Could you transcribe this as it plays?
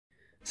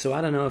So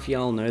I don't know if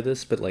y'all know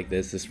this, but like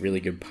there's this really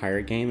good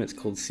pirate game, it's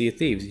called Sea of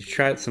Thieves. You should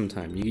try it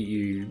sometime.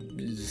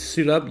 You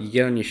suit up, you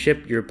get on your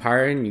ship, you're a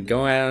pirate, and you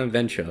go out on an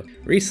adventure.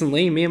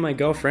 Recently, me and my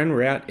girlfriend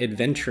were out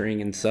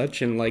adventuring and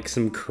such, and like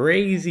some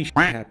crazy shit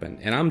happened.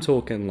 And I'm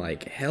talking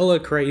like hella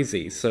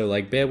crazy, so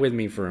like bear with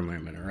me for a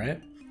moment,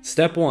 alright?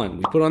 Step 1,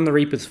 we put on the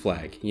Reaper's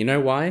flag. You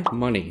know why?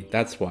 Money,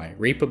 that's why.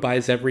 Reaper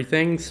buys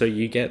everything, so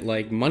you get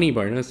like money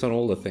bonus on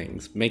all the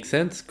things. Make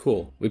sense?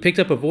 Cool. We picked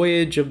up a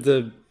voyage of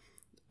the...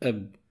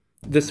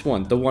 this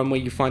one, the one where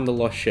you find the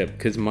lost ship,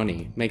 cause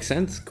money. Make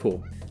sense?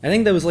 Cool. I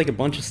think there was like a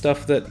bunch of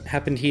stuff that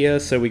happened here,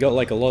 so we got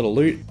like a lot of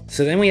loot.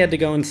 So then we had to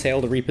go and sail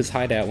the Reaper's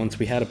hideout once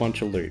we had a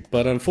bunch of loot.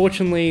 But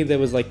unfortunately, there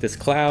was like this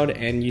cloud,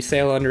 and you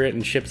sail under it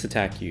and ships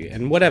attack you.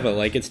 And whatever,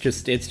 like it's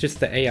just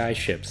the AI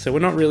ship, so we're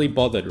not really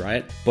bothered,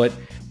 right? But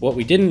what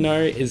we didn't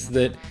know is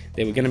that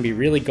they were gonna be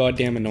really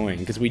goddamn annoying,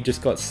 because we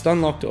just got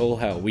stun locked to all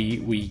hell.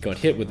 We got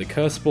hit with the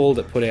curse ball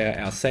that put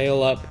our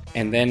sail up,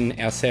 and then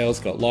our sails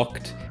got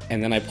locked,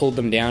 and then I pulled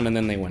them down and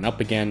then they went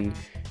up again,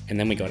 and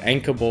then we got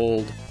anchor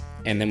balled,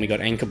 and then we got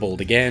anchor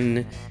balled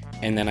again,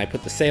 and then I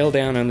put the sail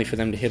down only for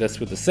them to hit us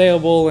with the sail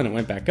ball, and it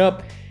went back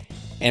up,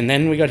 and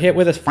then we got hit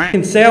with a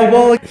fucking sail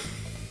ball.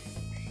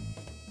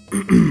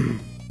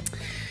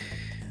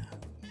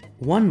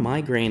 One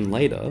migraine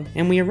later,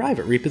 and we arrive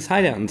at Reaper's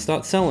hideout and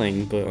start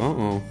selling, but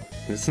uh-oh,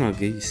 that's not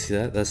good. You see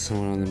that? That's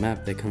someone on the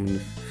map. They're coming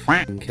to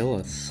f***ing kill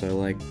us. So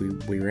like,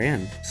 we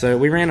ran. So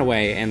we ran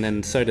away, and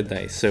then so did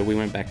they. So we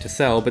went back to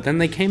sell, but then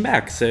they came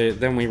back, so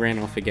then we ran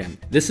off again.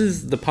 This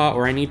is the part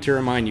where I need to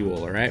remind you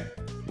all, alright?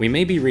 We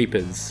may be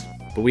Reapers,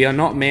 but we are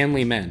not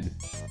manly men.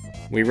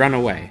 We run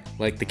away,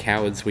 like the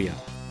cowards we are.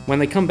 When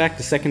they come back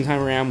the second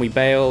time around, we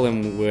bail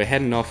and we're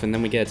heading off, and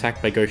then we get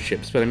attacked by ghost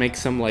ships. But I make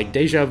some like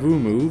deja vu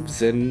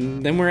moves,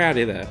 and then we're out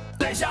of there.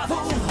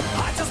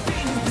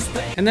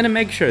 And then a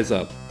Meg shows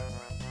up.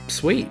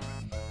 Sweet.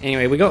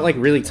 Anyway, we got like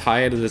really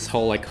tired of this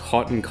whole like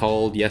hot and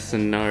cold, yes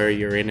and no,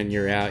 you're in and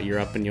you're out, you're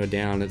up and you're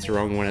down, it's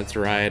wrong when it's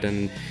right,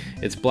 and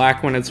it's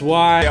black when it's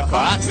white. You're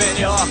hot when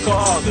you're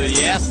cold,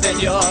 yes then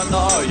you're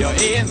no, you're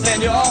in then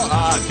you're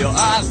out, you're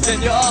out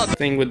then you're...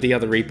 Thing with the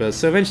other Reapers,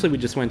 so eventually we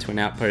just went to an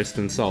outpost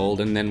and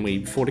sold, and then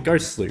we fought a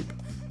ghost sloop.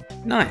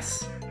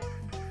 Nice.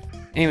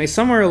 Anyway,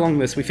 somewhere along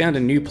this we found a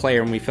new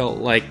player and we felt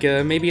like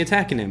maybe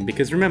attacking him,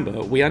 because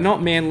remember, we are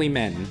not manly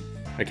men,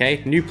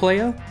 okay? New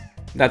player?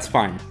 That's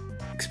fine.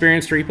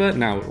 Experienced Reaper?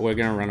 No, we're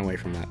gonna run away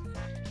from that.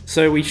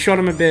 So we shot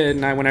him a bit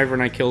and I went over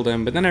and I killed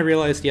him, but then I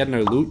realized he had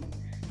no loot.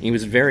 He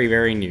was very,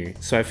 very new,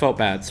 so I felt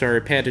bad, so I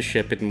repaired his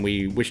ship and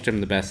we wished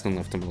him the best and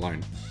left him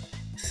alone.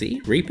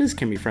 See? Reapers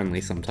can be friendly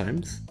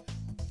sometimes.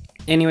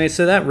 Anyway,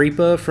 so that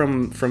Reaper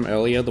from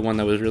earlier, the one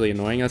that was really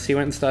annoying us, he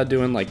went and started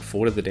doing like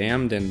Fort of the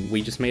Damned, and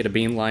we just made a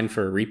beeline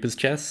for a Reaper's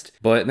chest.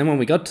 But then when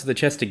we got to the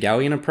chest, a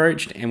galleon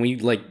approached and we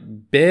like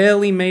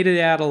barely made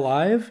it out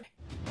alive.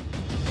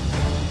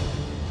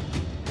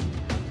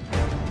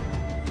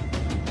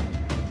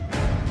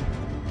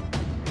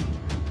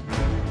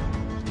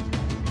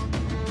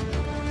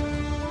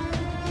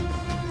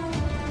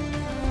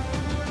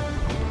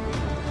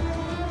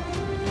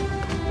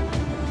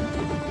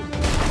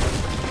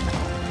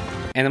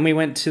 And then we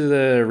went to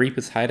the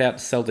Reaper's hideout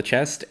to sell the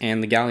chest,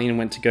 and the galleon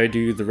went to go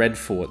do the Red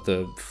Fort,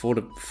 the Fort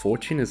of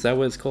Fortune, is that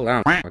what it's called?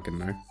 I don't fucking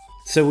know.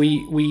 So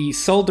we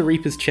sold the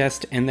Reaper's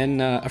chest, and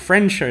then a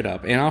friend showed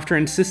up, and after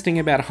insisting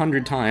about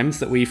 100 times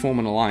that we form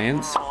an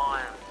alliance...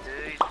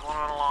 Raise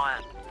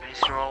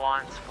your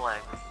alliance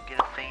flag. Get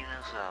a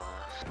famous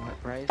service.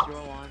 Raise your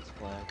alliance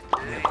flag.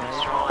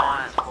 Raise your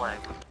alliance flag.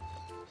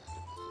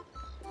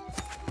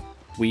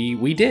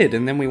 We did,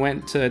 and then we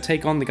went to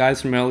take on the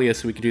guys from earlier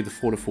so we could do the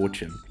Fort of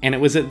Fortune. And it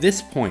was at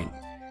this point,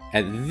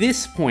 at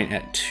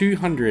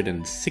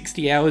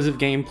 260 hours of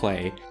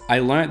gameplay, I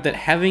learnt that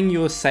having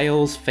your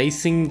sails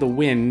facing the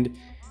wind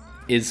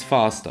is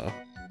faster.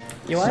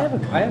 Yo, I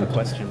have a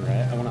question,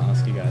 right? I want to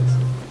ask you guys.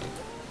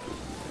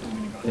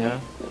 Yeah?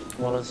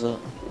 What is it?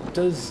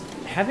 Does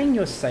having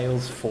your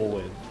sails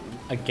forward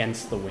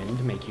against the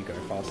wind make you go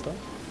faster?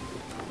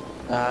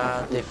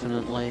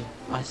 Definitely.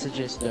 I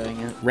suggest doing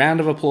it. Round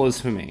of applause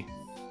for me.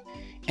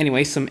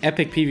 Anyway, some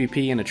epic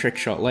PvP and a trick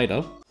shot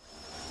later.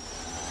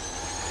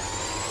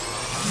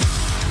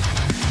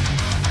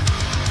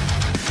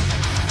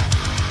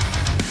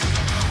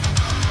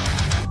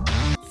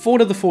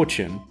 Fort of the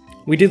Fortune.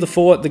 We do the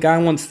fort, the guy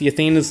wants the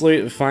Athena's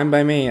loot, fine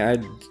by me. I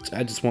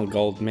just want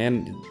gold,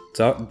 man.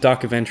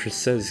 Dark Adventurous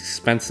says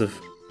expensive.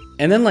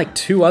 And then like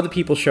 2 other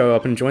people show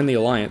up and join the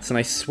alliance, and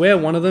I swear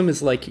one of them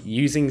is like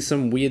using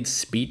some weird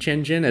speech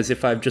engine as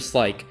if I've just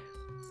like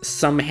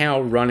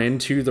somehow run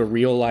into the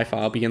real life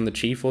Arby and the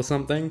Chief or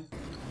something.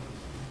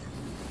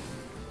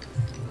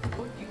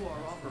 Put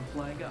UR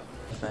flag up.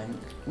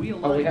 We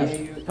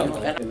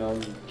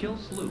kill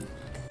sloop.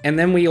 And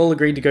then we all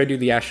agreed to go do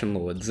the Ashen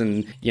Lords,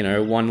 and you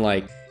know, one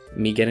like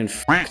me getting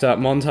f***ed up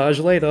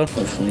montage later.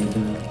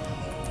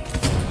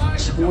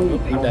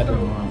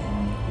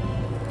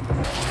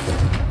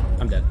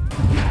 I'm dead.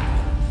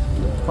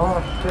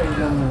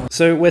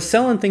 So we're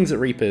selling things at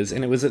Reapers,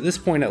 and it was at this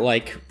point at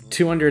like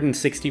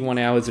 261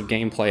 hours of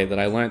gameplay that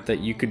I learnt that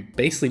you could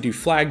basically do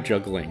flag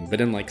juggling,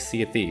 but in like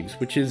Sea of Thieves,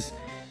 which is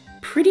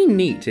pretty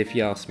neat if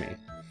you ask me.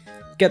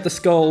 Get the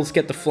skulls,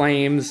 get the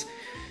flames,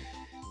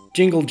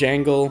 jingle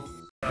jangle.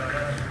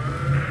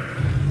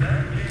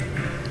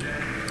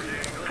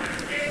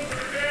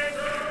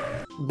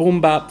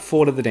 Boom bap,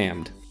 Fort of the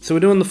Damned. So we're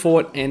doing the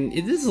fort, and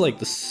this is like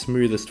the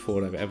smoothest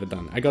fort I've ever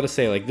done. I gotta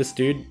say, like, this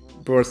dude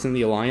brought us in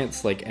the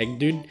alliance, like, egg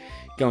dude,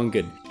 going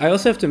good. I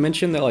also have to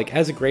mention that, like,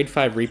 as a grade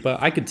 5 Reaper,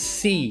 I could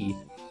see,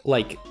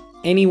 like,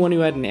 anyone who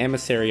had an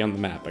emissary on the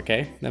map,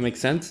 okay? That makes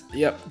sense?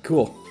 Yep,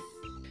 cool.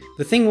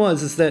 The thing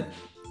is that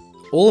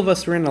all of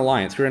us were in an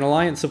alliance. We were an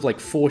alliance of, like,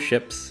 4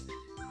 ships,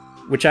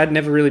 which I'd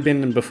never really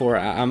been in before.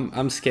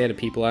 I'm scared of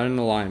people. I don't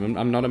know why.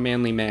 I'm not a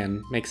manly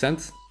man. Make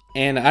sense?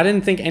 And I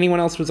didn't think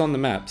anyone else was on the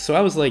map. So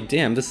I was like,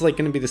 damn, this is like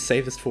going to be the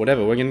safest fort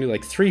ever. We're going to do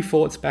like 3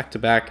 forts back to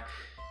back.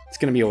 It's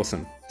going to be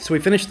awesome. So we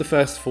finished the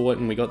first fort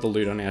and we got the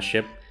loot on our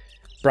ship.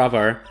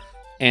 Bravo.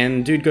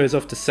 And dude goes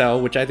off to sell,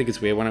 which I think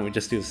is weird. Why don't we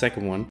just do the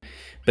second one?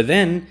 But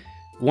then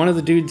one of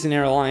the dudes in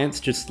our alliance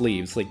just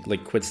leaves,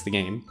 like quits the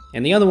game.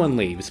 And the other one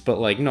leaves, but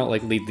like not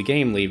like leave the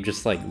game leave,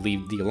 just like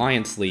leave the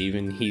alliance leave,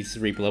 and he's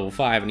Reaper level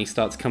 5 and he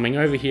starts coming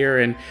over here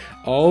and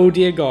oh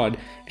dear god.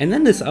 And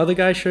then this other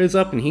guy shows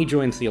up and he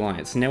joins the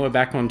alliance. Now we're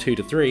back on 2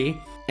 to 3.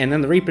 And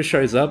then the Reaper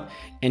shows up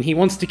and he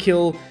wants to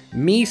kill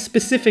me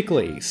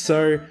specifically.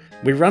 So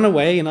we run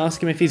away and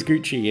ask him if he's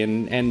Gucci,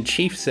 and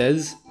Chief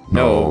says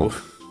no.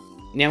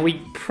 Now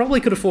we probably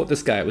could have fought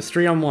this guy, it was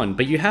 3 on 1,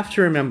 but you have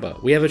to remember,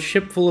 we have a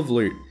ship full of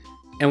loot.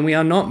 And we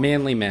are not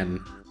manly men.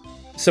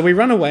 So we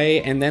run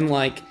away, and then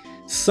like,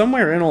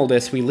 somewhere in all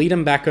this, we lead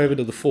him back over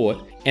to the fort,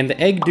 and the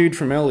egg dude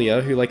from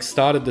earlier, who like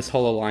started this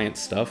whole alliance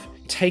stuff,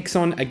 takes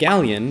on a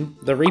galleon,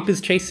 the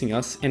Reaper's chasing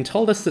us, and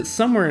told us that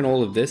somewhere in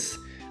all of this,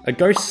 a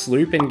ghost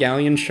sloop and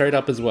galleon showed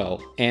up as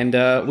well. And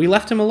we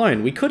left him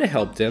alone. We could have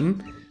helped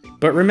him,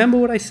 but remember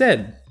what I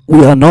said.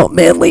 We are not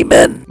manly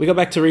men. We got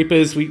back to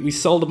Reapers, we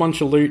sold a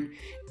bunch of loot,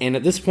 and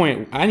at this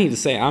point, I need to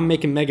say, I'm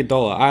making mega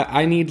dollar.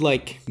 I need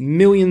like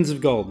millions of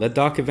gold. That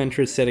Dark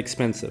Adventurers said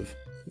expensive.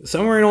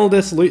 Somewhere in all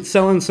this loot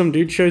selling, some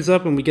dude shows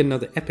up and we get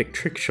another epic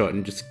trick shot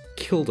and just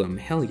killed him,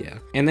 hell yeah.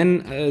 And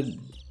then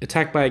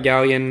attacked by a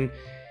galleon,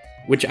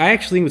 which I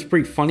actually think was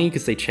pretty funny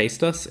because they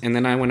chased us, and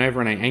then I went over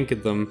and I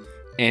anchored them,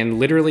 and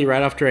literally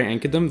right after I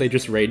anchored them, they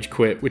just rage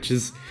quit, which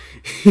is...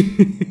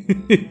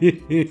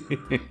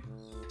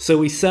 So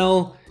we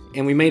sell,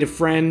 and we made a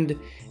friend,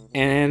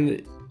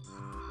 and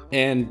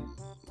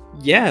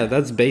yeah,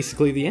 that's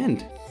basically the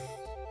end.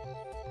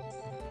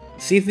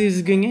 Sea of Thieves is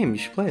a good game, you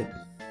should play it.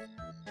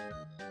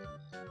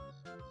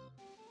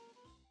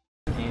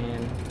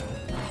 And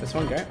this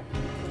one, go.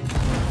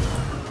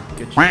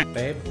 Good shot,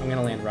 babe. I'm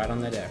gonna land right on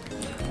the deck.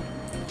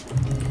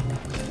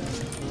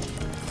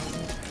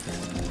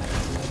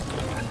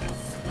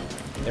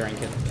 They're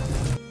anchored.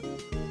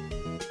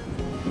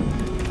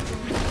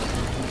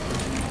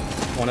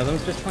 One of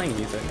them's just playing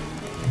music.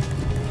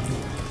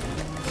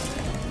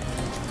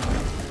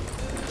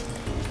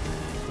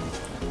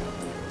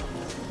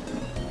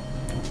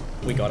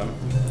 We got him.